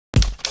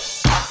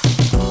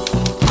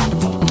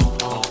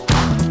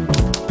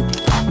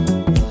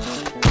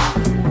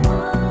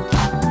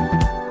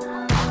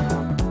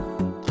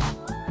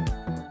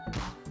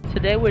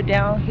we're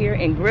down here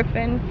in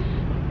Griffin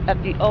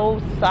at the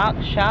old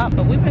Sock Shop,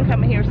 but we've been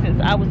coming here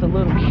since I was a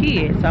little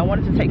kid, so I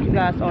wanted to take you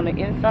guys on the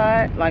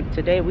inside. Like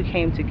today we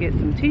came to get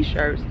some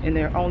t-shirts and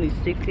they're only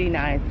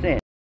 69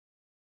 cents.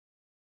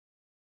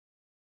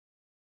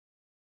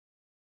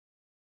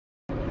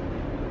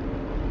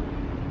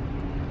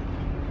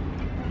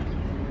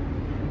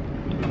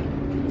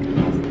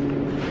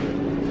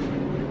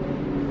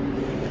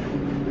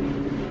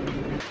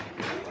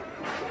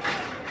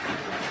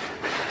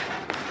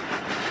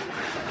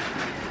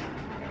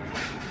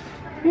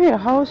 Yeah, the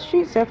whole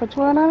street set for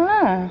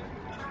 $12.99.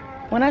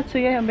 When I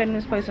tell you I haven't been in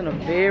this place in a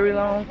very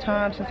long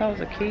time, since I was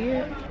a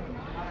kid.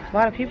 A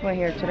lot of people in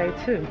here today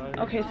too.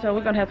 Okay, so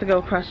we're gonna have to go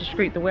across the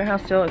street. The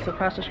warehouse sale is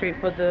across the street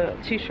for the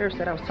t-shirts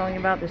that I was telling you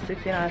about, the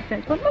 69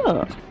 cents. But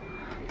look,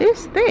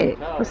 it's thick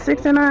for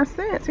 69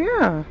 cents,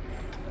 yeah.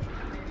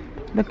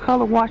 The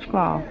color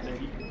washcloth.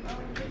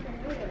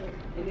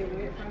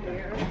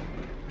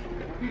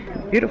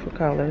 Beautiful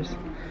colors.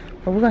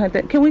 But we're gonna have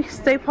to, can we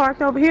stay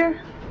parked over here?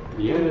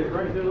 Yeah, it's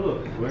right there,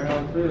 look.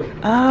 Warehouse sale.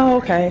 Oh,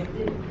 okay.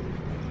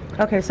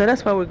 Okay, so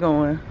that's where we're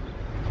going.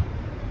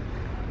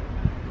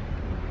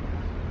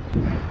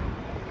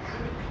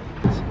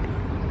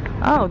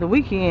 Oh, the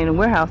weekend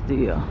warehouse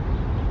deal.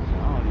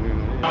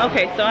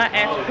 Okay, so I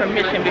asked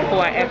permission before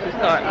I actually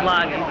start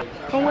vlogging.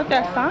 From what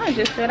that sign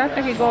just said, I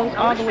think it goes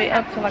all the way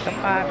up to like a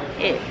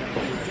 5X.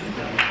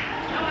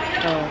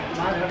 So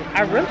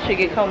I really should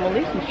get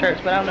Melissa some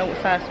shirts, but I don't know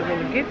what size to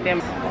really get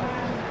them.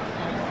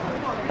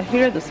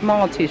 Here are the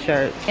small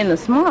t-shirts. In the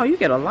small, you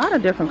get a lot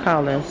of different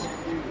colors.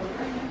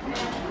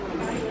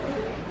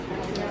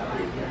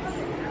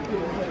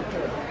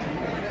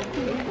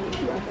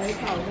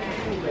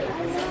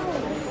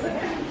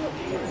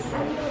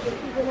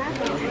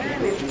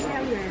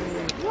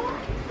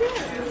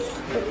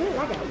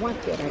 Wait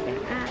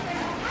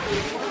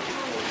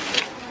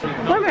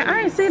a minute,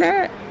 I ain't see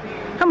that.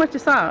 How much you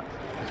saw?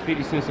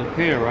 50 cents a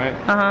pair, right?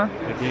 Uh-huh.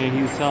 And then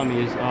he was telling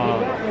me it's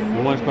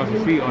the ones across the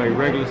street are a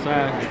regular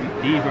size.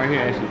 These right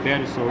here actually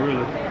better, so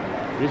really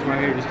this right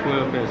here is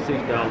 12 at $6.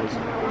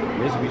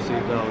 This would be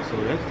 $6, so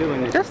that's still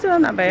in this. That's still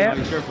not bad.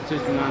 Like shirt for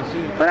 69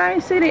 cents. But I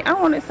ain't see it. I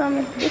wanted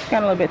something this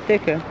kind of a little bit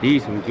thicker.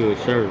 These some good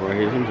shirts right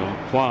here. These some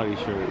quality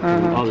shirts.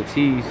 All the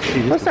tees.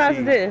 See, what size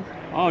is this?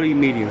 All these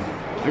medium.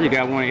 I just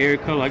got one in every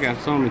color. I got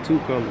some in 2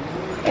 colors.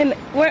 And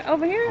where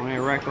over here? On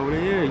that rack over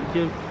there, yeah, you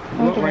just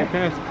look right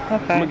past it.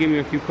 Okay. I'm gonna give me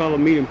a few color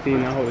medium things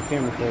and I'll hold the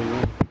camera for you.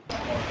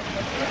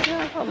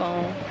 Yeah, hold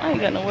on. I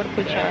ain't got nowhere to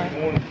put y'all.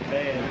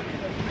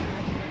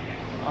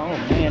 Oh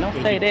man,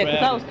 don't say that,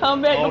 because I was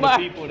coming back to buy. All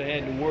the people that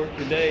had to work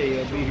today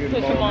will be here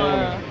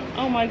tomorrow morning.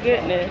 Oh my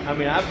goodness. I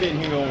mean, I've been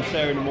here on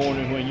Saturday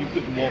morning when you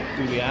couldn't walk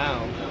through the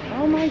aisles.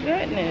 Oh my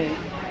goodness.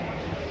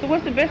 So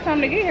what's the best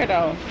time to get here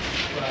though?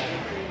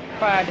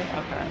 Friday.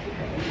 Okay.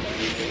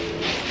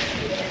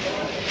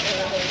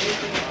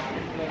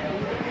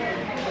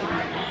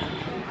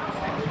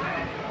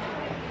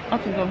 I'm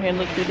just go ahead and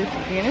look through this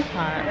again. It's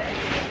hot.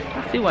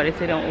 I see why they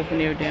say don't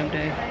open every damn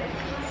day.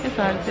 It's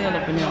hard to sell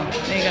up in here.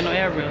 They ain't got no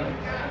air really.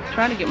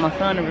 Trying to get my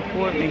son to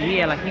record me.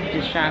 Yeah, like he's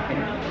just shopping.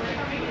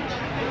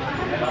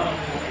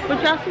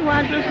 But y'all see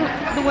why I do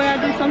the way I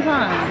do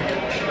sometimes.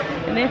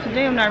 And then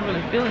today I'm not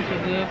really feeling too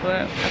good,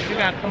 but I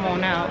figured I'd come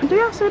on out. Do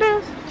y'all see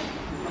this?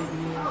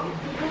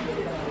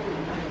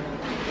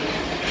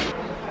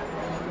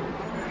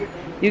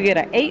 You get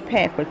an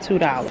 8-pack for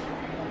 $2.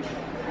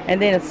 And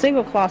then a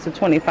single cloth for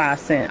 25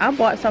 cents. I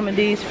bought some of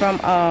these from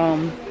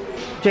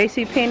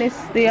JCPenney's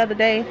the other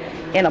day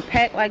in a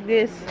pack like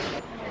this.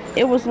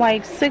 It was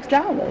like $6.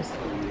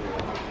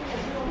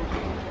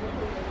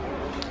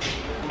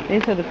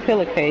 These are the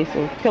pillowcase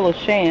or pillow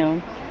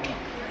shams.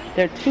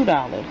 They're $2.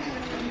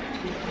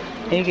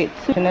 And you get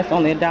 2, and that's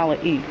only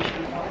 $1 each.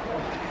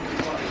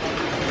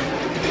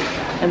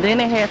 And then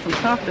they had some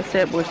comfort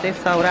sets, which they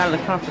sold out of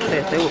the comfort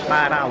sets. They were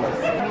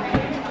 $5.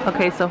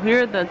 Okay, so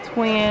here are the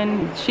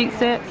twin sheet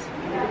sets.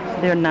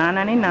 They're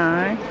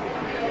 $9.99,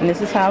 and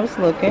this is how it's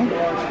looking.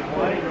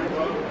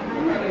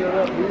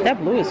 That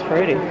blue is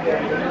pretty.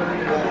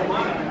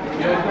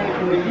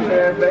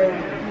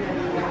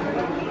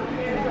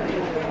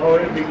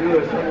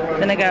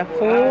 Then they got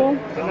full,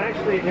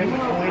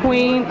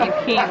 queen, and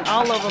king.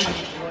 All of them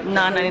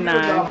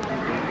 $9.99.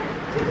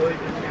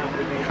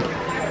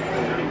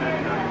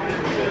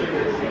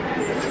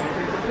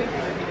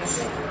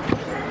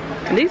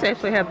 And these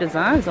actually have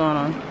designs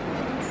on them.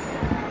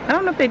 I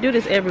don't know if they do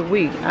this every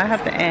week. I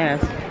have to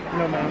ask.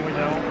 No, ma'am, we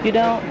don't. You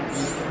don't?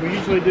 We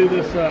usually do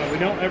this, we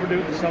don't ever do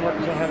it in the summer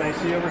because we don't have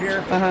AC over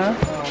here.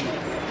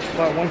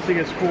 But once it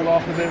gets cooled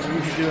off a bit, we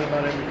usually do it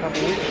about every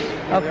couple of weeks.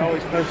 Okay. We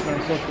always post it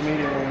on social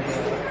media when we do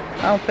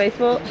it. On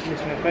Facebook?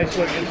 Yes, ma'am.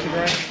 Facebook,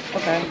 Instagram.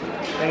 Okay.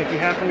 And if you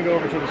happen to go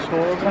over to the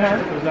store over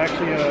there, there's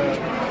actually a,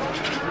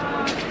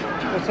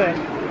 what's that?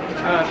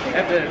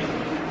 At the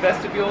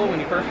vestibule, when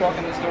you first walk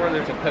in the store,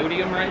 there's a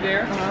podium right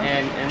there,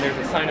 and there's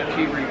a sign-up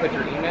sheet where you put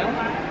your email.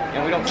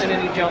 And we don't send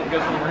any junk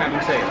just when we're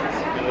having sales.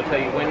 And we'll tell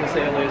you when the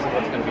sale is and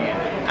what's going to be in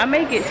it. I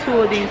may get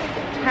 2 of these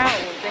towels.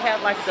 They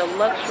have like the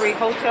luxury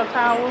hotel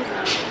towels.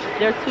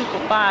 They're 2 for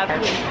 $5.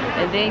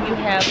 And then you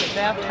have the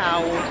bath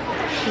towels,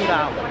 $2.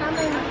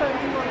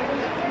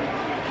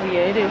 Well,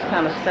 yeah, it is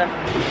kind of stuffy.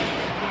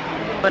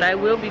 But I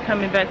will be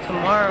coming back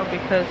tomorrow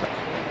because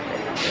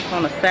it's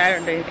on a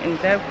Saturday, and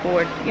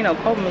therefore, you know,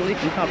 Kobe and Lee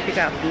can come pick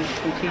out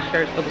some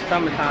t-shirts for the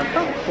summertime.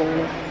 Something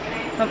cool,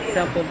 something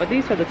simple. But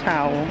these are the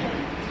towels.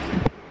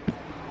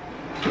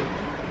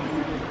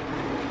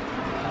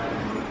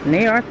 And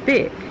they are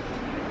thick.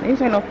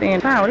 These ain't no thin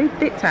towel. These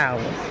thick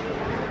towels.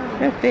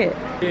 They're thick.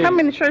 Yeah. How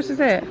many shirts is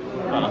that?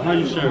 About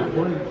 100 shirts.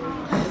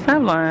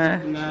 Stop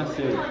lying.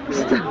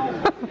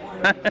 Stop.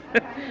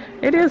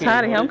 It is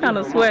hot in here. I'm kind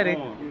of sweaty.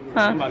 Huh?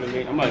 I'm about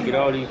to get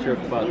all these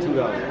shirts for about $2.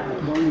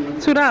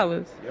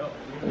 $2? Yep.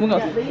 We're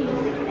gonna.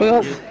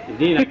 And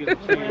then I get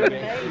some change.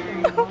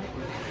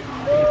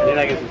 Then I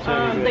get some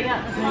change.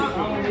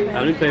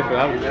 I'm just paying for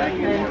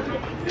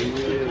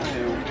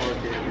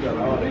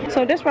it. So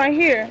this right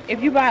here,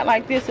 if you buy it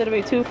like this, it'll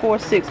be $2, $4,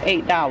 $6,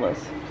 $8.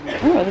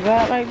 I'd rather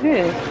buy it like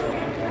this.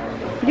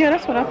 Yeah,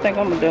 that's what I think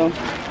I'm gonna do.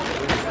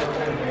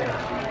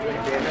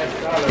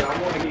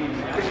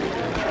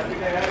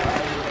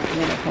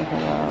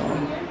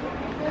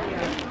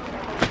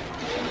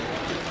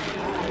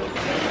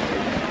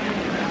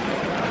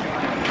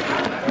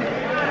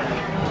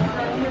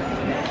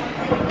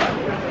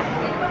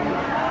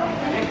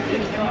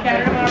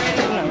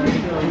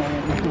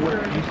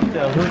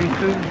 Hoodies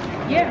too?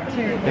 Yeah.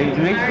 They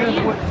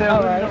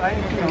sell hoodies? I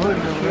ain't seen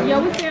hoodies. Yeah,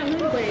 we sell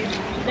hoodies.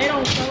 They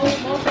don't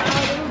sold most of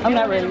them. I'm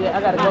not ready yet. I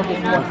gotta go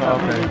get more.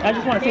 Okay. I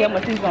just want to see how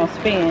much he's gonna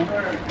spend.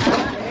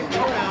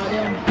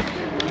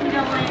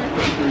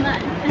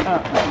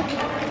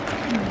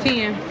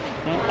 $10.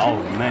 Oh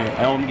man,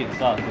 I don't get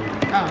socks.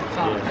 Oh,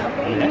 socks.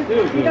 Yeah, that's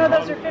still good. You know,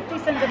 those are 50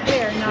 cents a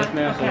pair. Not, Yes,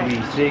 ma'am. So it'll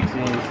be 6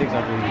 and 6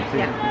 up in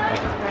 6.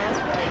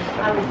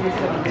 So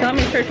how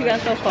many shirts you got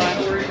so far?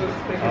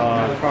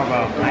 Probably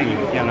about, I ain't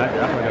even counting. I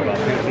forgot about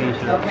 15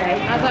 shirts.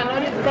 as I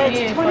noticed, that's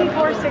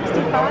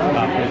 $24.65.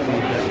 About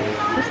 15 shirts.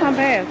 That's not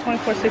bad.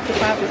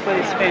 $24.65 is what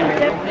he's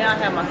spending. Now I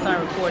have my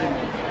son recording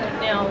me.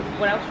 Now,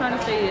 what I was trying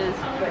to say is,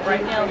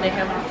 right now they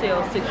have on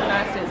sale 69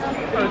 cents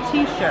per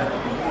t-shirt.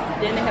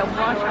 Then they have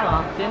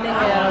washcloth. Then they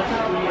have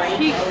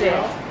sheet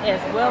sets,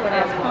 as well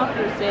as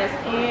comforter sets,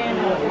 and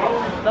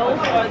those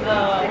are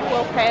the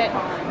 12-pack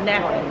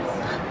napkins.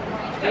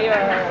 They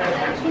are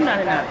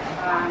 $2.99.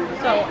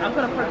 So I'm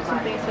gonna purchase some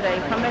things today.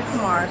 Come back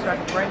tomorrow so I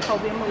can bring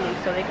Kobe and Malik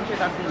so they can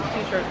check out these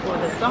t-shirts for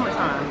the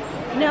summertime.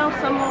 Now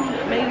some of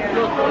them may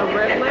look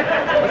irregular,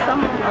 but some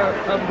of them are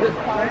of good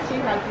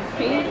quality, like these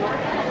pink.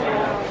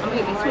 I'm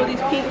gonna get me 2 of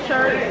these pink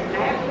shirts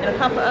and a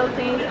couple of other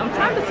things. I'm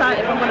trying to decide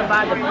if I'm gonna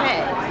buy the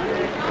pack.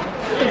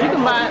 Because you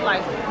can buy it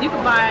like, you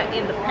can buy it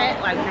in the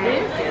pack like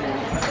this,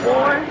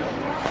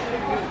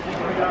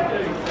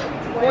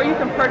 or you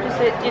can purchase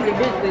it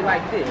individually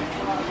like this.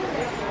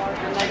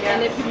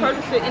 And if you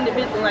purchase it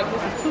individually like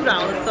this is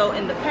 $2, so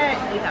in the pack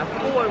you have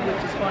 4,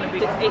 which is going to be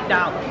 $8.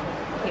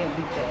 Can't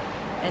beat that.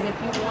 And if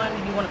you want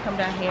to come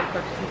down here and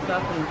purchase some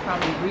stuff and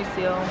probably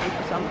resell, get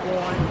you something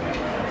going,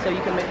 so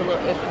you can make a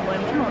little extra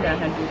money, come on down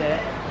here and do that.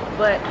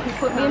 But he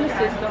put me in the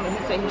system and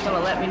he said he's going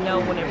to let me know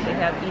whenever they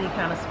have any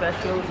kind of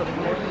specials or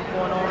promotions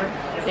going on.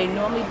 They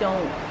normally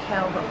don't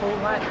have a whole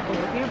lot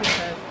over here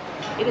because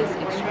it is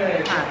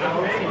extremely hot.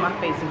 You can see my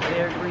face is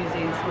very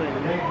greasy and sweaty.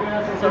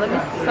 So let me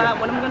decide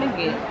what I'm going to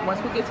get.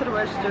 Once we get to the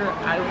register,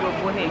 I will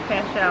go ahead and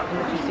cash out and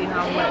let you see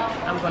how much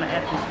I'm going to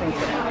actually spend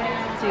today.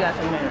 See you guys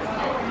in a minute.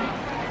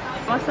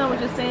 My son was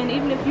just saying,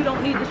 even if you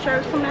don't need the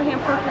shirts, come down here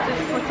and purchase it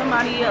for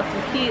somebody else,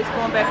 some kids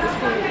going back to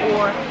school,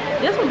 or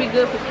this would be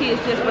good for kids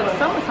just for the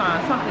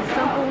summertime, something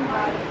simple,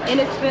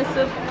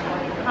 inexpensive.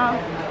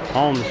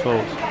 Homeless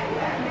folks.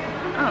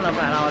 I don't know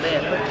about all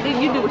that, but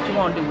you do what you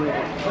want to do with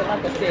it. But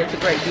like I said, it's a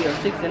great deal,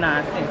 69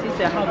 cents. He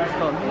said homeless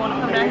folks. You want to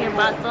come down here and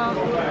buy some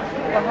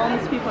for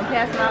homeless people and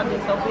pass them out,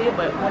 then so be it.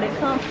 But when it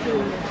comes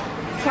to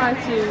trying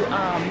to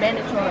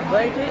manage on a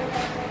budget,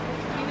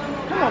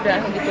 come on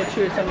down here and get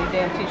your children some of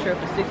these damn t-shirts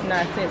for 69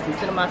 cents and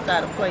sit them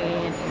outside and play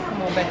in and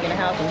come on back in the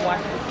house and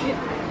watch this shit.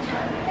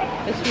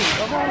 It's sweet,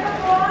 okay?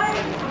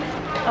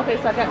 Okay,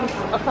 so I got me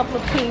a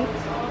couple of pinks.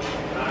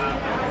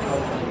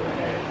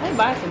 I ain't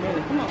buy some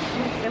really, come on.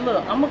 And look,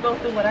 I'm gonna go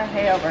through what I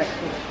have right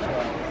here.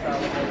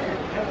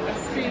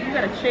 See, you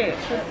gotta check.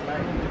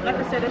 Like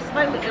I said, it's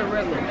slightly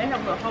irregular. They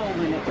have a little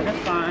hole in it, but that's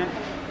fine.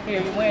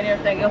 Here, you're wearing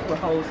everything else with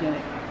holes in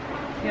it.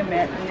 You're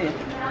matching this.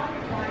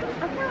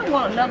 I kind of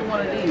want another one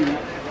of these.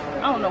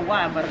 I don't know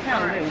why, but I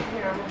kind of do.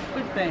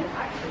 What do you think?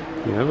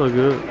 Yeah, that look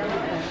good.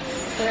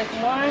 So that's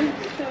 1,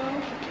 2,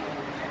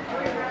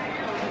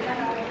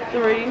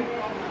 3.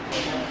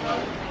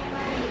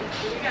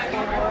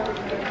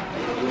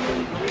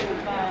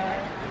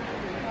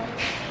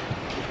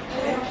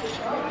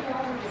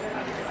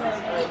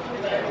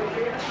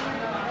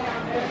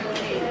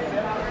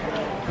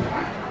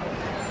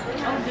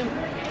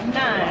 9.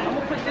 I'm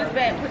gonna put this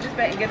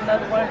back and get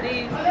another one of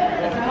these.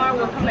 And tomorrow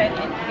we'll come back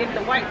and get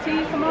the white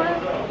tees tomorrow.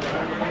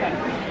 Okay.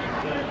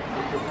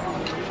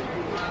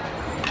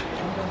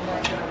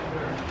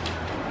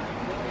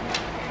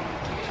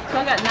 So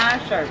I got 9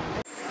 shirts.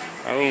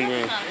 I don't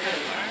know.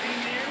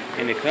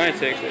 In the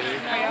context of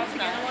it.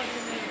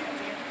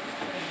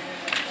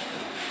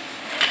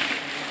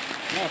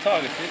 No,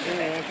 talk. What you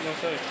gonna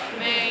say?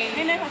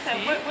 And they're gonna say,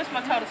 what's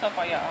my total so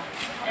far, y'all?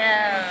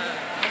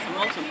 That's the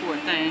most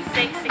important thing.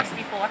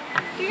 664.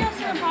 Do y'all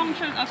see a problem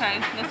shirt? Okay,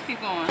 let's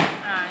keep going.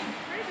 Alright.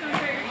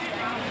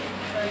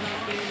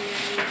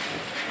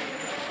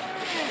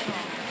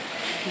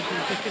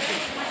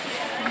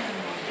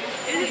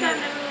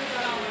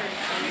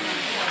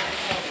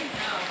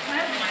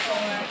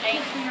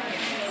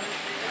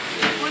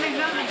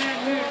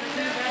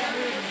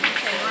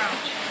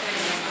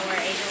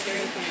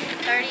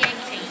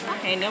 I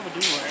can't never do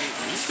right.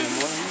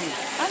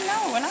 I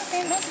know, and I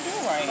can't never do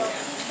right.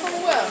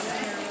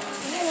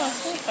 Yeah,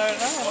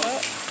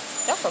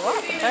 $30. That's a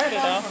lot for 30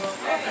 though.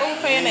 Who's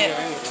paying that?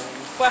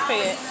 Who I pay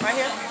it? Right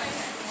here?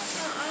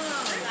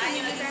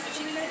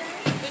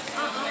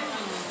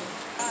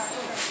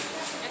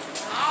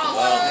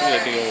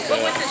 But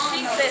with the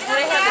sheets, do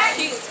they have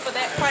the sheets for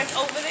that price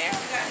over there?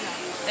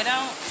 They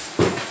don't?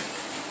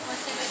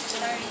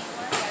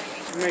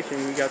 Make sure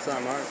we got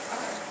something, alright?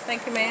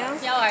 Thank you, ma'am.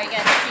 Y'all already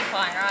got the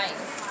coupon, right?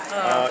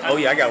 Oh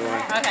yeah, I got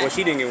one. Okay. Well,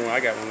 she didn't get one. I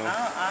got one. I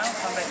don't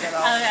come back that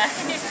often.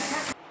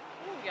 Okay.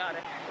 Ooh, y'all,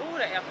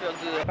 that air feel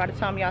good. By the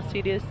time y'all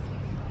see this,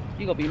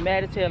 you're gonna be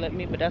mad as hell at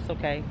me, but that's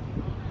okay.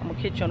 I'm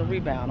gonna catch you on the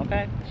rebound,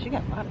 okay? She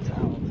got a lot of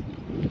towels.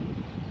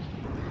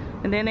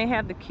 And then they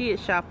have the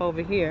kids shop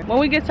over here. When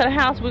we get to the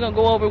house, we're gonna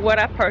go over what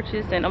I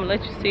purchased and I'm gonna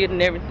let you see it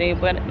and everything.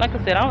 But like I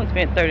said, I only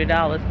spent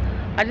 $30.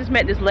 I just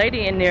met this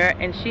lady in there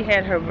and she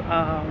had her,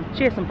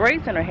 she had some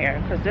braids in her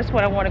hair because that's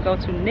what I want to go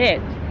to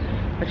next.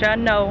 But y'all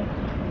know,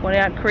 when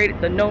I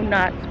created the no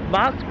knots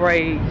box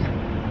braids,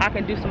 I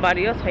can do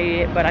somebody else's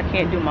head, but I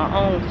can't do my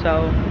own.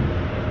 So,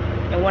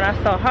 and when I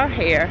saw her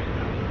hair,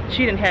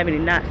 she didn't have any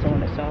knots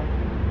on it. So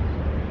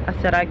I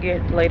said I'd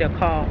get later a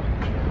call.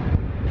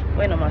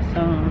 Wait on my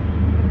son.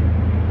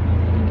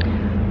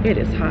 It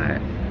is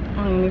hot.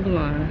 I ain't even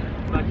lying.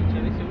 What you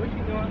doing?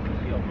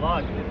 She a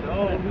vlogger.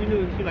 Oh, we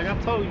knew. She like, I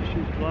told you she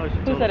was vlogging.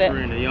 She told that her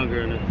friend, the young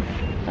girl.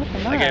 That's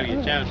a I gotta get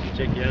a chance to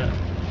check you out.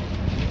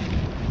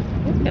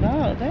 Look at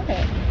all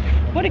that.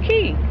 What a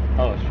key.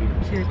 Oh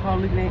shoot. See the car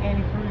looking at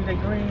antifreeze, that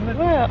green. Look,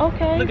 Well,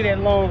 okay. Look at that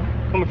long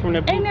coming from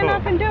that blue Ain't car.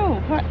 nothing I can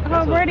do.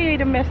 Her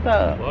radiator messed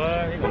up.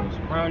 Boy, they gonna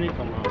surprise me.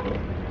 Come on.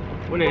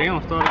 When they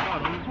don't start the car,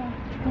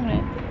 don't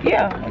they?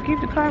 Yeah, I'll keep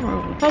the car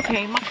moving.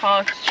 Okay, my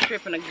car's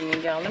tripping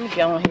again, y'all. Let me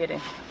go on ahead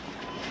and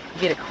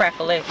get a crack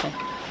collection.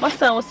 My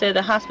son said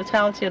the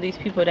hospitality of these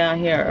people down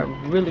here are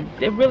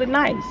they're really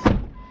nice.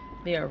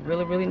 They are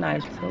really, really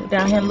nice. So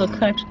down here in a little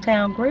country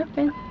town,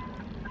 Griffin.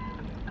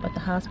 But the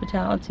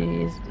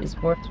hospitality is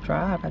worth the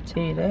drive, I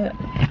tell you that.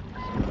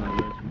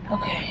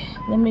 Okay,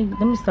 let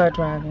me start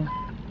driving.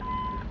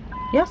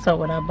 Y'all saw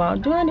what I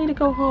bought. Do I need to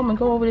go home and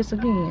go over this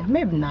again?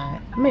 Maybe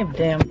not. Maybe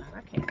damn not.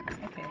 I can't.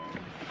 Okay.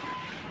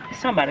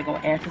 Somebody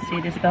gonna ask to see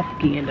this stuff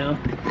again though.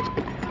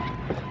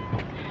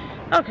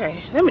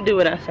 Okay, let me do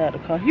it outside the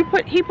car. You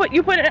put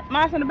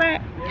mine in the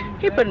back?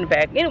 He put it in the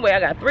back. Anyway, I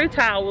got 3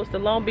 towels, the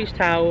Long Beach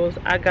towels.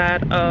 I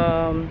got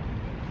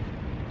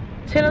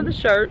 10 of the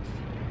shirts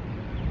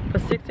for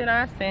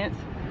 69 cents.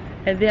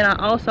 And then I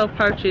also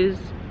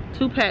purchased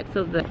 2 packs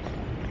of the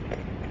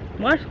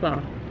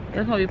washcloth.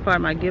 That's gonna be part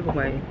of my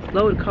giveaway.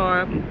 Load the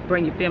car up and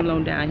bring your family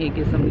on down here and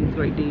get some of these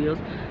great deals,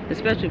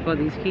 especially for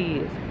these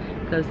kids,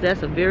 because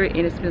that's a very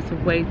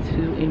inexpensive way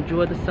to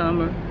enjoy the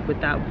summer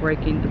without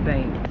breaking the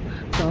bank.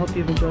 So I hope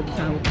you've enjoyed the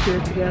time we've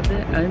shared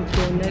together.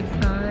 Until next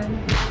time,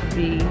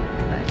 be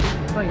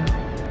blessed.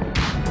 Bye.